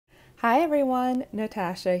Hi everyone,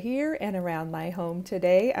 Natasha here and around my home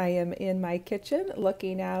today. I am in my kitchen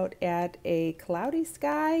looking out at a cloudy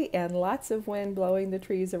sky and lots of wind blowing the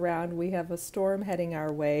trees around. We have a storm heading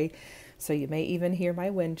our way, so you may even hear my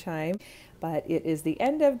wind chime. But it is the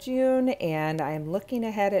end of June and I'm looking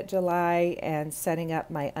ahead at July and setting up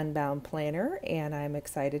my Unbound Planner, and I'm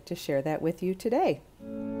excited to share that with you today.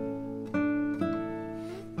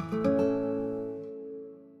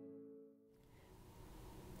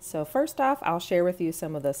 So first off, I'll share with you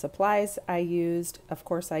some of the supplies I used. Of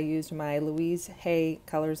course, I used my Louise Hay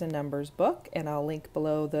Colors and Numbers book, and I'll link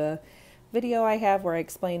below the video I have where I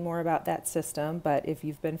explain more about that system. But if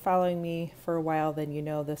you've been following me for a while, then you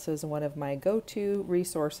know this is one of my go-to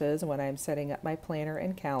resources when I'm setting up my planner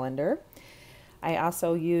and calendar. I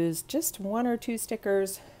also used just 1 or 2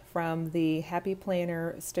 stickers from the Happy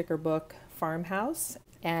Planner sticker book Farmhouse.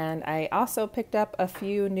 And I also picked up a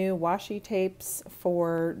few new washi tapes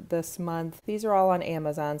for this month. These are all on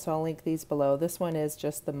Amazon, so I'll link these below. This one is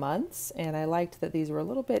just the months, and I liked that these were a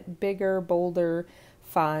little bit bigger, bolder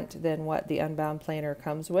font than what the Unbound Planner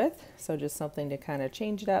comes with. So just something to kind of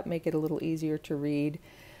change it up, make it a little easier to read.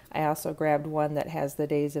 I also grabbed one that has the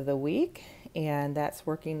days of the week, and that's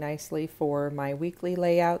working nicely for my weekly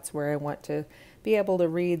layouts where I want to be able to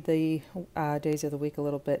read the days of the week a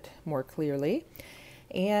little bit more clearly.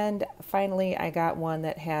 And finally, I got one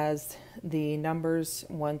that has the numbers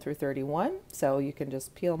 1 through 31, so you can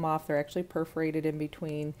just peel them off. They're actually perforated in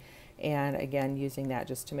between, and again, using that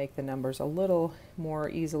just to make the numbers a little more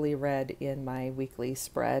easily read in my weekly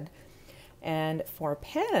spread. And for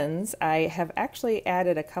pens, I have actually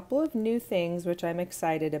added a couple of new things which I'm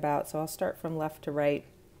excited about, so I'll start from left to right.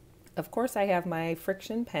 Of course, I have my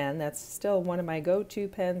Friction pen. That's still one of my go-to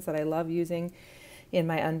pens that I love using in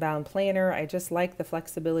my Unbound Planner. I just like the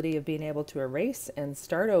flexibility of being able to erase and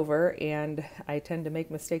start over, and I tend to make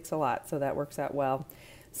mistakes a lot, so that works out well.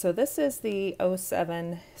 So this is the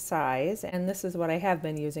 07 size, and this is what I have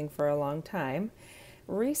been using for a long time.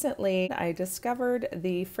 Recently, I discovered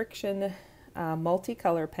the Friction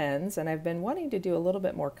multicolor pens, and I've been wanting to do a little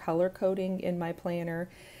bit more color coding in my planner.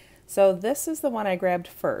 So this is the one I grabbed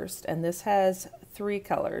first, and this has 3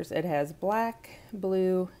 colors. It has black,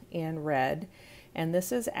 blue, and red. And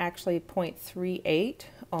this is actually 0.38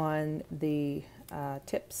 on the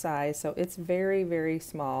tip size, so it's very, very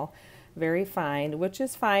small, very fine, which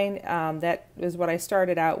is fine. That is what I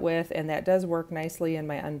started out with, and that does work nicely in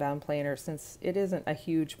my Unbound Planner since it isn't a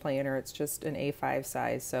huge planner, it's just an A5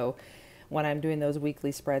 size. So when I'm doing those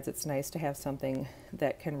weekly spreads, it's nice to have something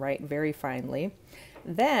that can write very finely.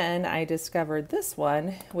 Then I discovered this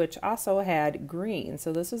one, which also had green.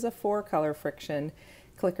 So this is a 4-color Friction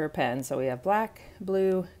clicker pen. So we have black,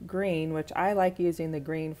 blue, green, which I like using the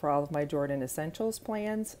green for all of my Jordan Essentials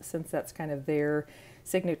plans since that's kind of their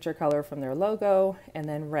signature color from their logo, and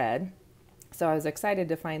then red. So I was excited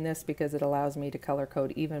to find this because it allows me to color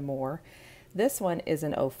code even more. This one is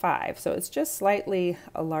an 05, so it's just slightly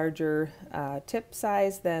a larger tip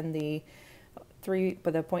size than the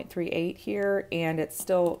 0.38 here, and it's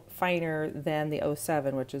still finer than the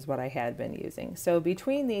 07, which is what I had been using. So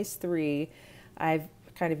between these 3, I've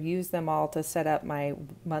kind of use them all to set up my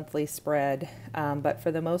monthly spread, but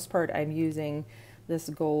for the most part I'm using this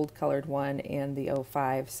gold colored one and the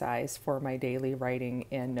 05 size for my daily writing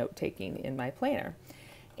and note-taking in my planner.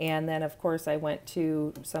 And then of course I went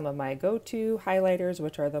to some of my go-to highlighters,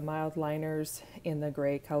 which are the mild liners in the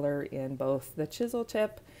gray color in both the chisel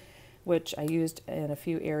tip, which I used in a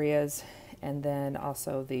few areas, and then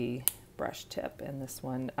also the brush tip. And this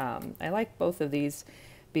one, I like both of these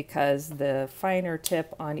because the finer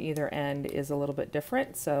tip on either end is a little bit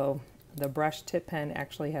different. So the brush tip pen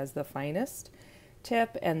actually has the finest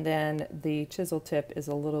tip, and then the chisel tip is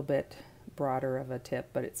a little bit broader of a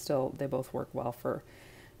tip, but it's still, they both work well for,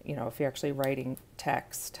 you know, if you're actually writing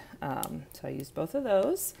text. So I used both of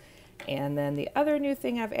those. And then the other new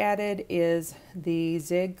thing I've added is the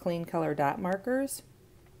Zig Clean Color dot markers.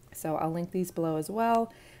 So I'll link these below as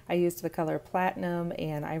well. I used the color Platinum,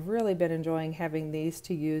 and I've really been enjoying having these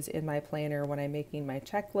to use in my planner when I'm making my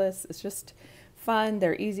checklists. It's just fun,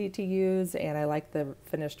 they're easy to use, and I like the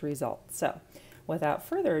finished result. So without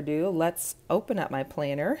further ado, let's open up my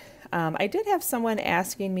planner. I did have someone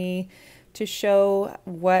asking me to show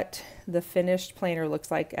what the finished planner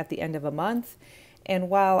looks like at the end of a month. And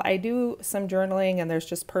while I do some journaling and there's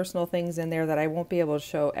just personal things in there that I won't be able to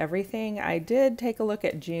show everything, I did take a look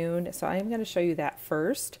at June. So I'm going to show you that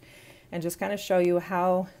first and just kind of show you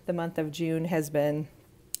how the month of June has been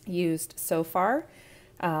used so far.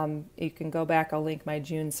 You can go back, I'll link my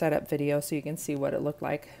June setup video so you can see what it looked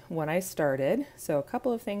like when I started. So a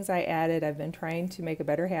couple of things I added. I've been trying to make a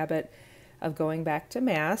better habit of going back to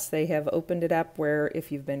masks. They have opened it up where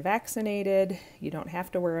if you've been vaccinated, you don't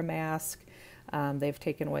have to wear a mask. They've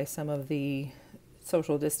taken away some of the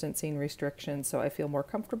social distancing restrictions, so I feel more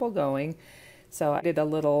comfortable going. So I did a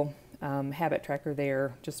little habit tracker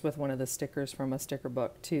there just with one of the stickers from a sticker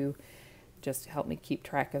book to just help me keep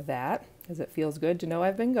track of that, because it feels good to know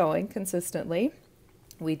I've been going consistently.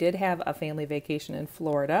 We did have a family vacation in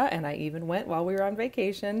Florida, and I even went while we were on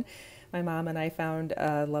vacation. My mom and I found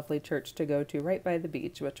a lovely church to go to right by the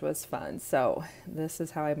beach, which was fun. So this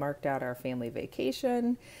is how I marked out our family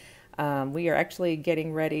vacation. We are actually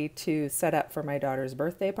getting ready to set up for my daughter's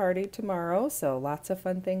birthday party tomorrow, so lots of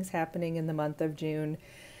fun things happening in the month of June.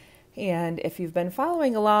 And if you've been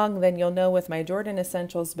following along, then you'll know with my Jordan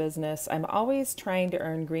Essentials business, I'm always trying to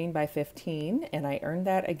earn green by 15, and I earned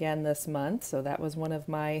that again this month, so that was one of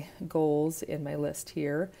my goals in my list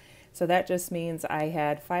here. So that just means I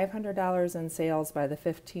had $500 in sales by the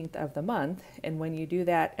 15th of the month, and when you do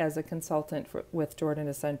that as a consultant with Jordan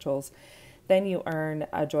Essentials, then you earn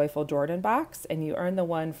a Joyful Jordan box, and you earn the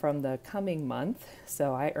one from the coming month.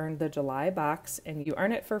 So I earned the July box, and you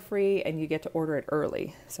earn it for free, and you get to order it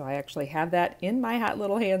early. So I actually have that in my hot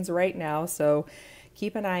little hands right now. So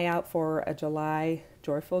keep an eye out for a July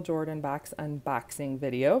Joyful Jordan box unboxing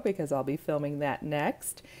video, because I'll be filming that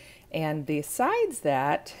next. And besides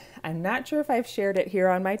that, I'm not sure if I've shared it here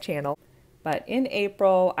on my channel, but in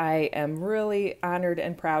April, I am really honored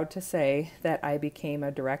and proud to say that I became a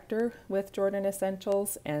director with Jordan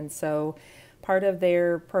Essentials. And so part of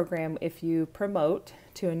their program, if you promote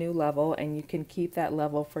to a new level and you can keep that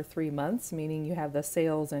level for 3 months, meaning you have the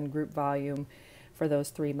sales and group volume for those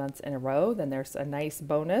 3 months in a row, then there's a nice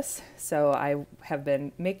bonus. So I have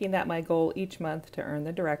been making that my goal each month to earn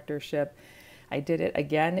the directorship. I did it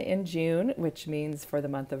again in June, which means for the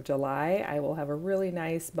month of July, I will have a really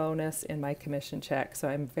nice bonus in my commission check. So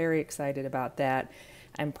I'm very excited about that.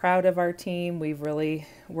 I'm proud of our team. We've really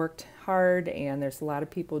worked hard, and there's a lot of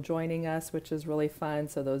people joining us, which is really fun.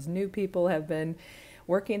 So those new people have been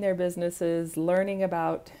working their businesses, learning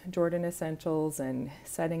about Jordan Essentials and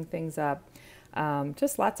setting things up.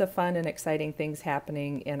 Just lots of fun and exciting things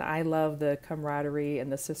happening, and I love the camaraderie and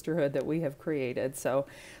the sisterhood that we have created. So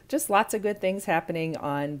just lots of good things happening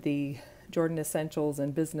on the Jordan Essentials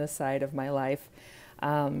and business side of my life.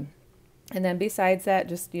 And then besides that,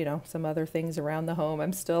 just, you know, some other things around the home.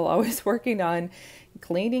 I'm still always working on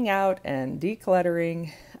cleaning out and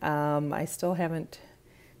decluttering. I still haven't,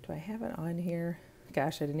 do I have it on here?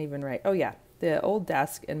 Gosh, I didn't even write. Oh yeah. The old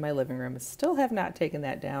desk in my living room, still have not taken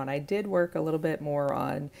that down. I did work a little bit more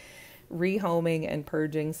on rehoming and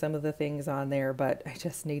purging some of the things on there, but I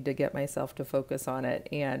just need to get myself to focus on it.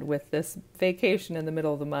 And with this vacation in the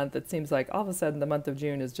middle of the month, it seems like all of a sudden the month of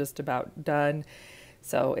June is just about done.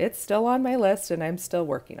 So it's still on my list and I'm still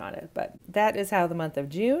working on it. But that is how the month of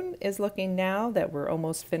June is looking now that we're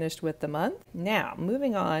almost finished with the month. Now,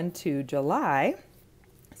 moving on to July.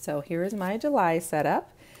 So here is my July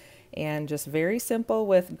setup. And just very simple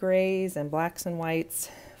with grays and blacks and whites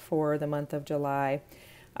for the month of July.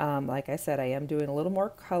 Like I said, I am doing a little more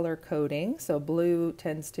color coding. So blue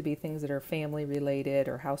tends to be things that are family related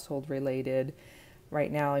or household related.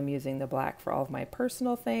 Right now I'm using the black for all of my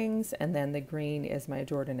personal things, and then the green is my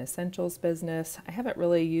Jordan Essentials business. I haven't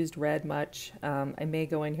really used red much. I may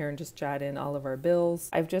go in here and just jot in all of our bills.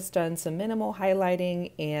 I've just done some minimal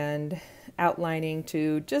highlighting and outlining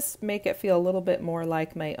to just make it feel a little bit more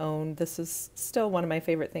like my own. This is still one of my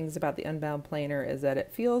favorite things about the Unbound Planner, is that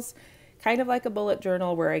it feels kind of like a bullet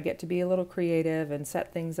journal where I get to be a little creative and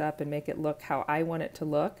set things up and make it look how I want it to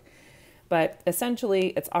look. But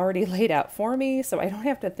essentially it's already laid out for me, so I don't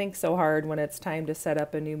have to think so hard when it's time to set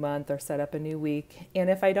up a new month or set up a new week. And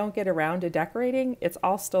if I don't get around to decorating, it's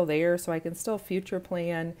all still there, so I can still future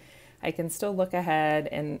plan. I can still look ahead,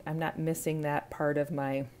 and I'm not missing that part of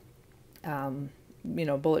my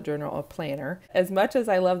bullet journal or planner. As much as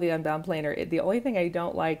I love the Unbound Planner, the only thing I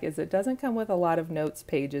don't like is it doesn't come with a lot of notes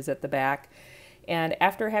pages at the back. And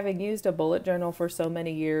after having used a bullet journal for so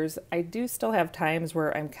many years, I do still have times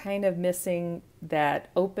where I'm kind of missing that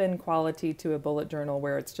open quality to a bullet journal,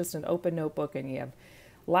 where it's just an open notebook and you have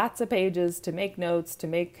lots of pages to make notes, to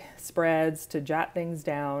make spreads, to jot things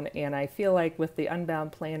down. And I feel like with the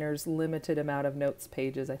Unbound Planner's limited amount of notes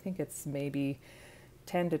pages, I think it's maybe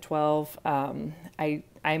 10 to 12.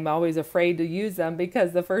 I'm always afraid to use them,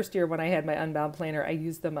 because the first year when I had my Unbound Planner, I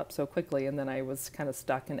used them up so quickly, and then I was kind of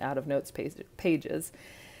stuck and out of notes pages.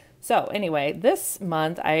 So anyway, this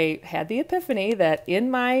month I had the epiphany that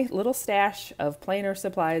in my little stash of planner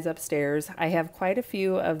supplies upstairs, I have quite a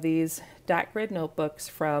few of these dot grid notebooks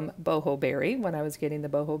from Boho Berry when I was getting the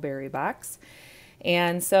Boho Berry box.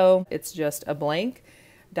 And so it's just a blank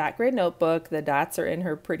dot grid notebook. The dots are in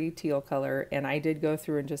her pretty teal color, and I did go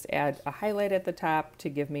through and just add a highlight at the top to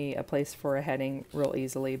give me a place for a heading real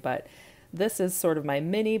easily. But this is sort of my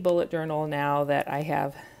mini bullet journal now that I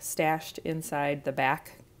have stashed inside the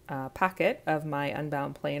back pocket of my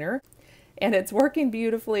Unbound Planner, and it's working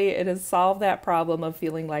beautifully. It has solved that problem of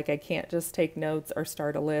feeling like I can't just take notes or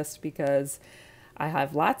start a list because I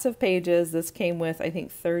have lots of pages. This came with, I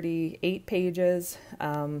think, 38 pages,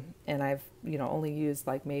 and I've only used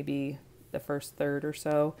like maybe the first third or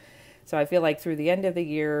so. So I feel like through the end of the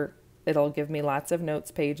year, it'll give me lots of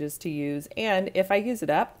notes pages to use. And if I use it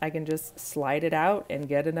up, I can just slide it out and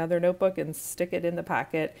get another notebook and stick it in the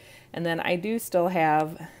pocket. And then I do still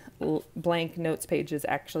have blank notes pages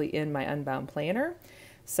actually in my Unbound Planner.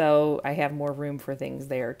 So I have more room for things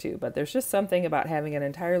there too. But there's just something about having an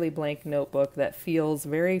entirely blank notebook that feels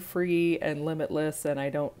very free and limitless, and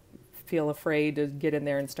I don't feel afraid to get in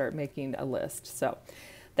there and start making a list. So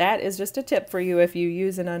that is just a tip for you if you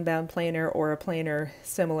use an Unbound Planner or a planner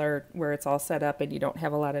similar where it's all set up and you don't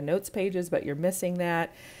have a lot of notes pages, but you're missing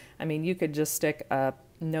that. I mean, you could just stick a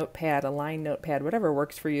notepad, a line notepad, whatever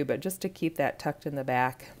works for you, but just to keep that tucked in the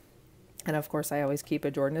back. And of course, I always keep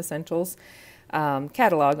a Jordan Essentials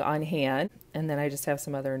catalog on hand, and then I just have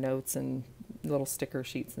some other notes and little sticker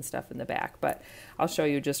sheets and stuff in the back. But I'll show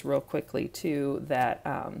you just real quickly too that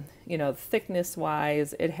thickness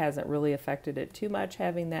wise, it hasn't really affected it too much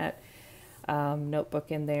having that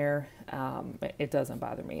notebook in there. It doesn't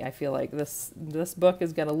bother me. I feel like this book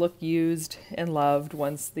is going to look used and loved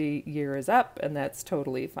once the year is up, and that's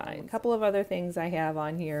totally fine. A couple of other things I have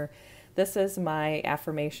on here. This is my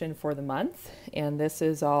affirmation for the month, and this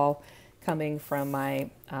is all coming from my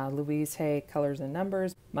Louise Hay Colors and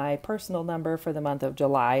Numbers, my personal number for the month of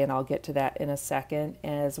July, and I'll get to that in a second,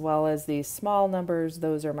 as well as these small numbers.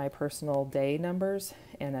 Those are my personal day numbers,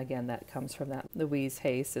 and again, that comes from that Louise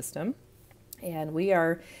Hay system. And we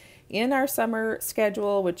are in our summer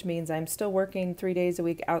schedule, which means I'm still working 3 days a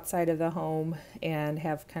week outside of the home and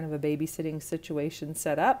have kind of a babysitting situation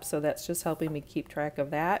set up, so that's just helping me keep track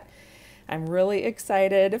of that. I'm really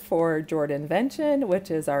excited for Jordanvention, which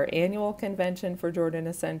is our annual convention for Jordan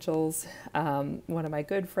Essentials. One of my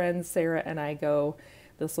good friends, Sarah, and I go.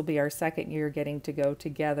 This will be our second year getting to go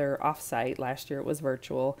together offsite. Last year it was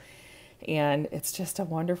virtual. And it's just a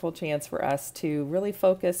wonderful chance for us to really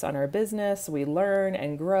focus on our business. We learn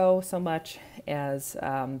and grow so much as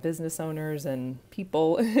business owners and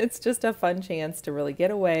people. It's just a fun chance to really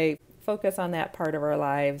get away, focus on that part of our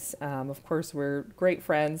lives. Of course, we're great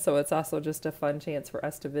friends, so it's also just a fun chance for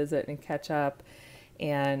us to visit and catch up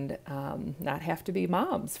and not have to be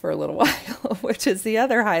moms for a little while, which is the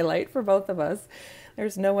other highlight for both of us.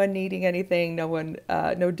 There's no one needing anything,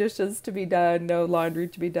 no dishes to be done, no laundry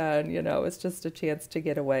to be done. It's just a chance to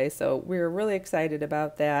get away. So we're really excited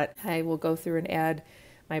about that. I will go through and add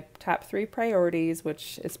my top 3 priorities,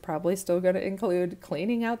 which is probably still going to include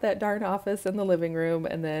cleaning out that darn office in the living room,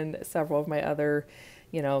 and then several of my other,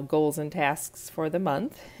 goals and tasks for the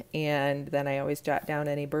month. And then I always jot down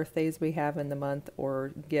any birthdays we have in the month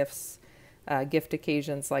or gifts, gift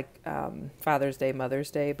occasions like Father's Day,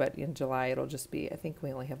 Mother's Day, but in July it'll just be, I think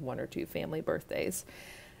we only have 1 or 2 family birthdays.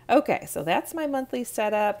 Okay, so that's my monthly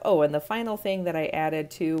setup. Oh, and the final thing that I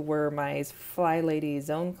added to were my Fly Lady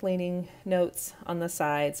zone cleaning notes on the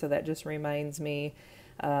side. So that just reminds me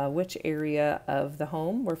which area of the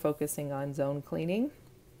home we're focusing on zone cleaning.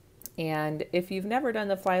 And if you've never done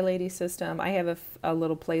the Fly Lady system, I have a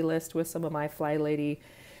little playlist with some of my Fly Lady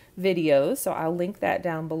videos. So I'll link that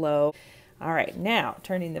down below. All right, now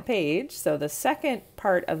turning the page. So the second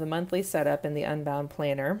part of the monthly setup in the Unbound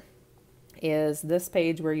Planner is this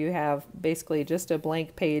page where you have basically just a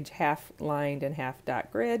blank page, half lined and half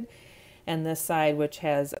dot grid, and this side which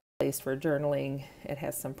has a place for journaling. It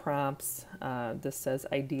has some prompts. This says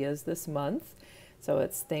ideas this month, so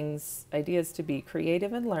it's ideas to be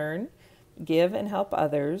creative and learn, give and help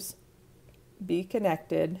others, be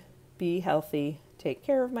connected, be healthy, take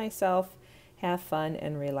care of myself, have fun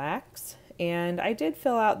and relax. And I did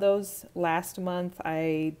fill out those last month.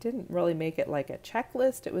 I didn't really make it like a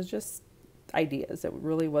checklist. It was just ideas. It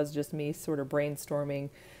really was just me sort of brainstorming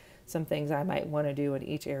some things I might want to do in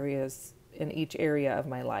each area of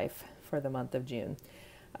my life for the month of June.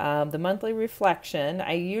 The monthly reflection,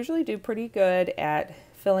 I usually do pretty good at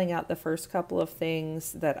filling out the first couple of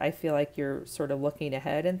things that I feel like you're sort of looking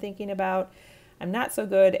ahead and thinking about. I'm not so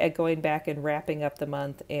good at going back and wrapping up the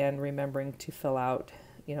month and remembering to fill out,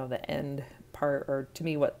 you know, the end part, or to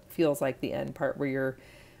me what feels like the end part where you're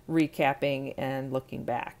recapping and looking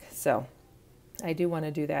back. So I do want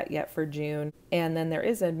to do that yet for June. And then there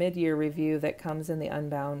is a mid-year review that comes in the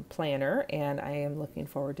Unbound Planner, and I am looking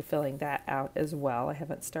forward to filling that out as well. I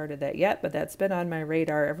haven't started that yet, but that's been on my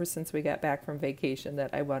radar ever since we got back from vacation, that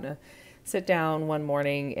I want to sit down one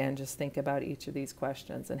morning and just think about each of these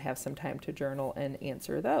questions and have some time to journal and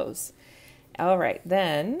answer those. All right,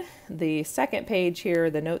 then the second page here,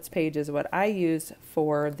 the notes page, is what I use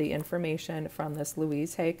for the information from this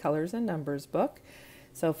Louise Hay Colors and Numbers book.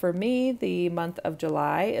 So for me, the month of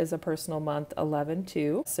July is a personal month,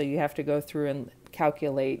 11-2. So you have to go through and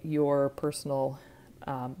calculate your personal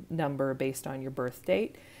number based on your birth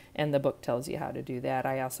date. And the book tells you how to do that.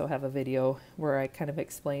 I also have a video where I kind of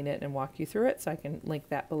explain it and walk you through it, so I can link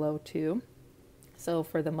that below too. So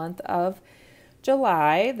for the month of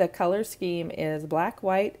July, the color scheme is black,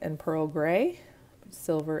 white, and pearl gray.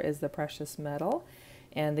 Silver is the precious metal.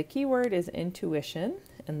 And the keyword is intuition,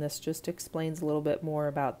 and this just explains a little bit more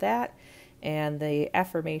about that. And the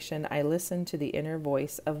affirmation, I listen to the inner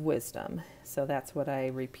voice of wisdom. So that's what I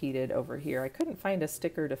repeated over here. I couldn't find a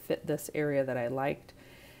sticker to fit this area that I liked,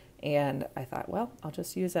 and I thought, well, I'll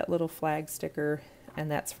just use that little flag sticker,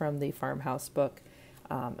 and that's from the Farmhouse book,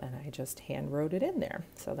 and I just hand wrote it in there.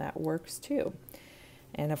 So that works too.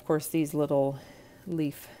 And of course, these little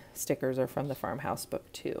leaf stickers are from the Farmhouse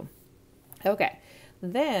book too. Okay.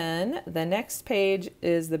 Then the next page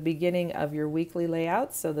is the beginning of your weekly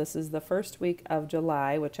layout. So this is the first week of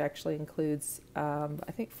July, which actually includes,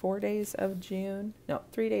 I think 4 days of June. No,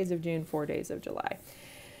 3 days of June, 4 days of July.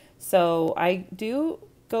 So I do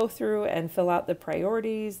go through and fill out the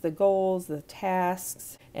priorities, the goals, the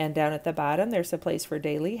tasks, and down at the bottom there's a place for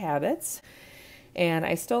daily habits. And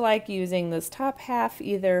I still like using this top half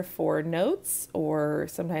either for notes, or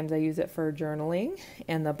sometimes I use it for journaling.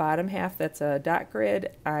 And the bottom half, that's a dot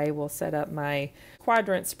grid, I will set up my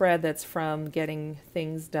quadrant spread that's from getting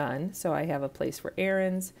things done. So I have a place for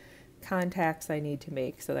errands, contacts I need to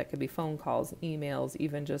make. So that could be phone calls, emails,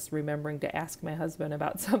 even just remembering to ask my husband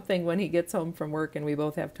about something when he gets home from work and we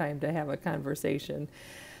both have time to have a conversation.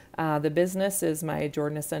 The business is my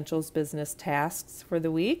Jordan Essentials business tasks for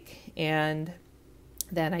the week. And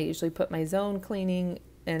then I usually put my zone cleaning,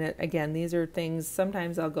 and again, these are things,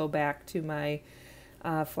 sometimes I'll go back to my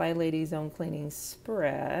Fly Lady zone cleaning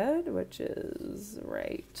spread, which is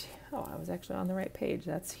right, oh, I was actually on the right page,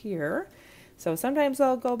 that's here. So sometimes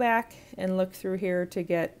I'll go back and look through here to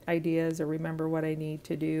get ideas or remember what I need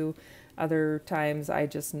to do. Other times I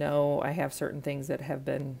just know I have certain things that have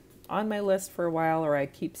been on my list for a while, or I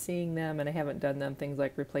keep seeing them and I haven't done them, things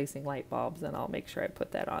like replacing light bulbs, and I'll make sure I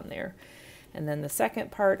put that on there. And then the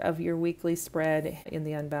second part of your weekly spread in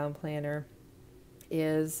the Unbound Planner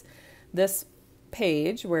is this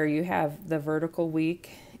page where you have the vertical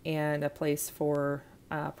week and a place for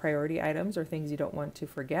priority items or things you don't want to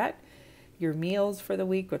forget. Your meals for the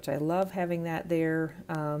week, which I love having that there.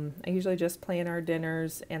 I usually just plan our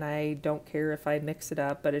dinners, and I don't care if I mix it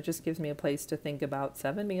up, but it just gives me a place to think about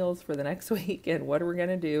 7 meals for the next week and what are we going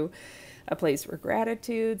to do. A place for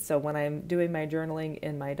gratitude. So when I'm doing my journaling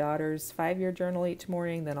in my daughter's 5-year journal each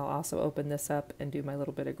morning, then I'll also open this up and do my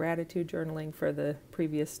little bit of gratitude journaling for the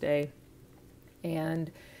previous day.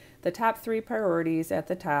 And the top 3 priorities at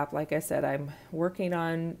the top, like I said, I'm working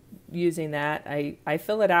on using that. I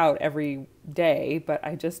fill it out every day, but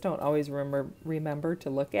I just don't always remember to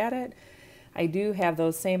look at it. I do have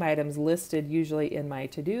those same items listed usually in my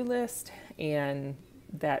to-do list, and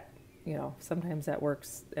that, you know, sometimes that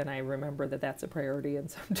works and I remember that that's a priority, and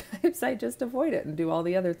sometimes I just avoid it and do all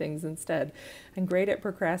the other things instead. I'm great at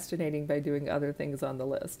procrastinating by doing other things on the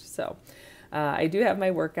list. So I do have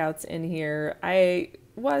my workouts in here. I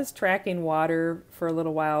was tracking water for a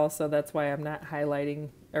little while, so that's why I'm not highlighting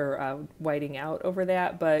or whiting out over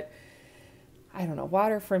that, but I don't know,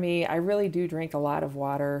 water for me, I really do drink a lot of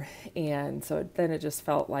water, and so then it just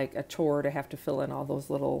felt like a chore to have to fill in all those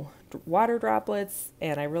little water droplets,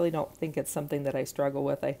 and I really don't think it's something that I struggle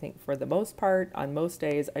with. I think for the most part, on most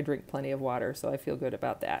days, I drink plenty of water, so I feel good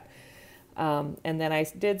about that. And then I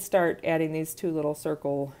did start adding these 2 little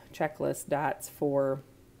circle checklist dots for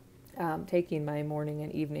taking my morning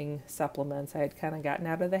and evening supplements. I had kind of gotten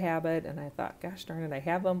out of the habit, and I thought, gosh darn it, I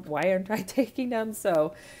have them. Why aren't I taking them?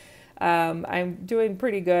 So I'm doing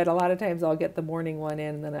pretty good. A lot of times I'll get the morning one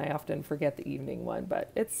in, and then I often forget the evening one,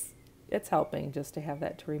 but it's helping just to have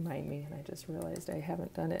that to remind me. And I just realized I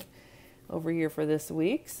haven't done it over here for this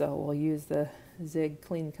week, so we'll use the Zig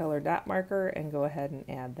Clean Color dot marker and go ahead and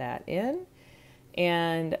add that in.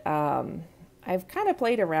 And I've kind of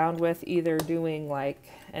played around with either doing like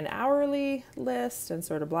an hourly list and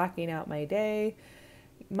sort of blocking out my day.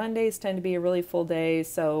 Mondays tend to be a really full day,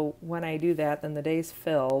 so when I do that, then the day's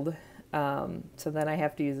filled. So then I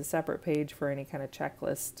have to use a separate page for any kind of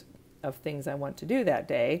checklist of things I want to do that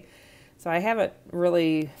day. So I haven't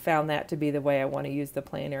really found that to be the way I want to use the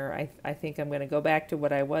planner. I think I'm going to go back to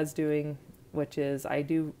what I was doing, which is I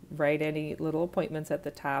do write any little appointments at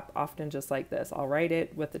the top, often just like this. I'll write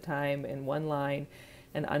it with the time in one line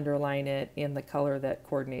and underline it in the color that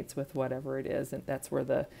coordinates with whatever it is, and that's where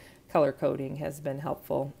the color coding has been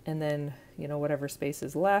helpful. And then, you know, whatever space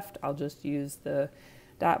is left, I'll just use the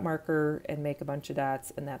dot marker and make a bunch of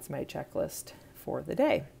dots, and that's my checklist for the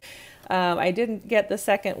day. I didn't get the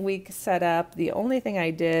second week set up. The only thing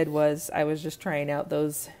I did was I was just trying out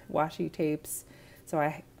those washi tapes. So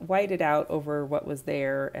I whited out over what was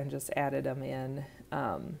there and just added them in,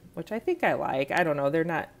 which I think I like. I don't know, they're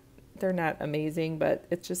not amazing, but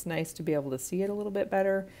it's just nice to be able to see it a little bit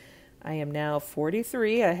better. I am now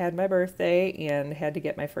 43. I had my birthday and had to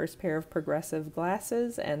get my first pair of progressive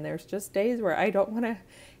glasses, and there's just days where I don't want to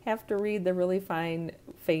have to read the really fine,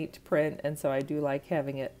 faint print, and so I do like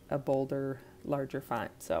having it a bolder, larger font.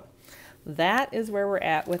 So that is where we're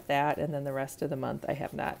at with that, and then the rest of the month I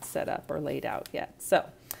have not set up or laid out yet. So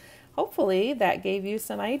hopefully that gave you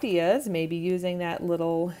some ideas, maybe using that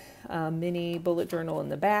little mini bullet journal in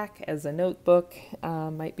the back as a notebook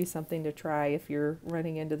might be something to try if you're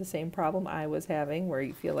running into the same problem I was having, where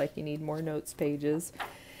you feel like you need more notes pages.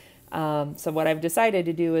 So what I've decided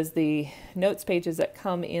to do is the notes pages that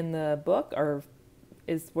come in the book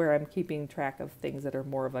is where I'm keeping track of things that are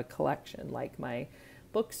more of a collection, like my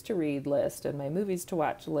books to read list and my movies to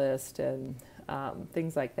watch list and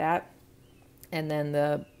things like that. And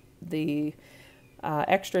then the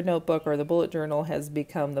extra notebook or the bullet journal has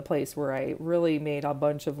become the place where I really made a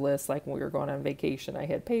bunch of lists. Like when we were going on vacation, I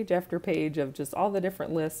had page after page of just all the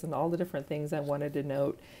different lists and all the different things I wanted to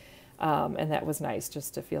note. And that was nice,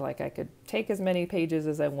 just to feel like I could take as many pages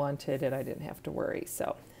as I wanted and I didn't have to worry.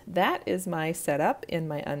 So that is my setup in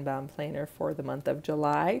my Unbound Planner for the month of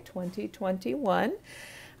July 2021.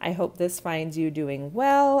 I hope this finds you doing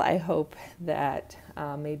well. I hope that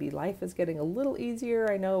maybe life is getting a little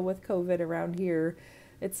easier. I know with COVID around here,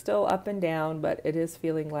 it's still up and down, but it is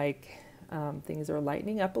feeling like things are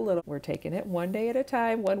lightening up a little. We're taking it one day at a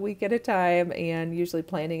time, 1 week at a time, and usually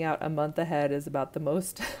planning out a month ahead is about the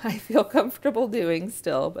most I feel comfortable doing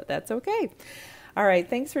still, but that's okay. All right,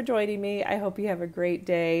 thanks for joining me. I hope you have a great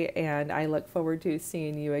day, and I look forward to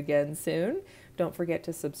seeing you again soon. Don't forget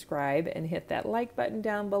to subscribe and hit that like button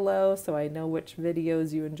down below so I know which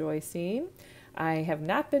videos you enjoy seeing. I have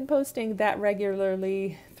not been posting that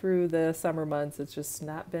regularly through the summer months. It's just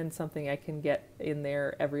not been something I can get in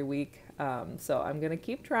there every week. So I'm going to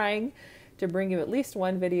keep trying to bring you at least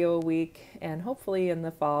one video a week, and hopefully in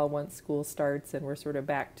the fall, once school starts and we're sort of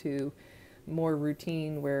back to more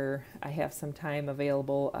routine where I have some time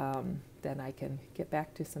available, then I can get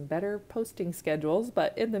back to some better posting schedules.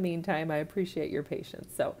 But in the meantime, I appreciate your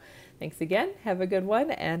patience. So thanks again. Have a good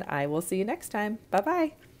one, and I will see you next time.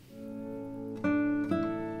 Bye-bye.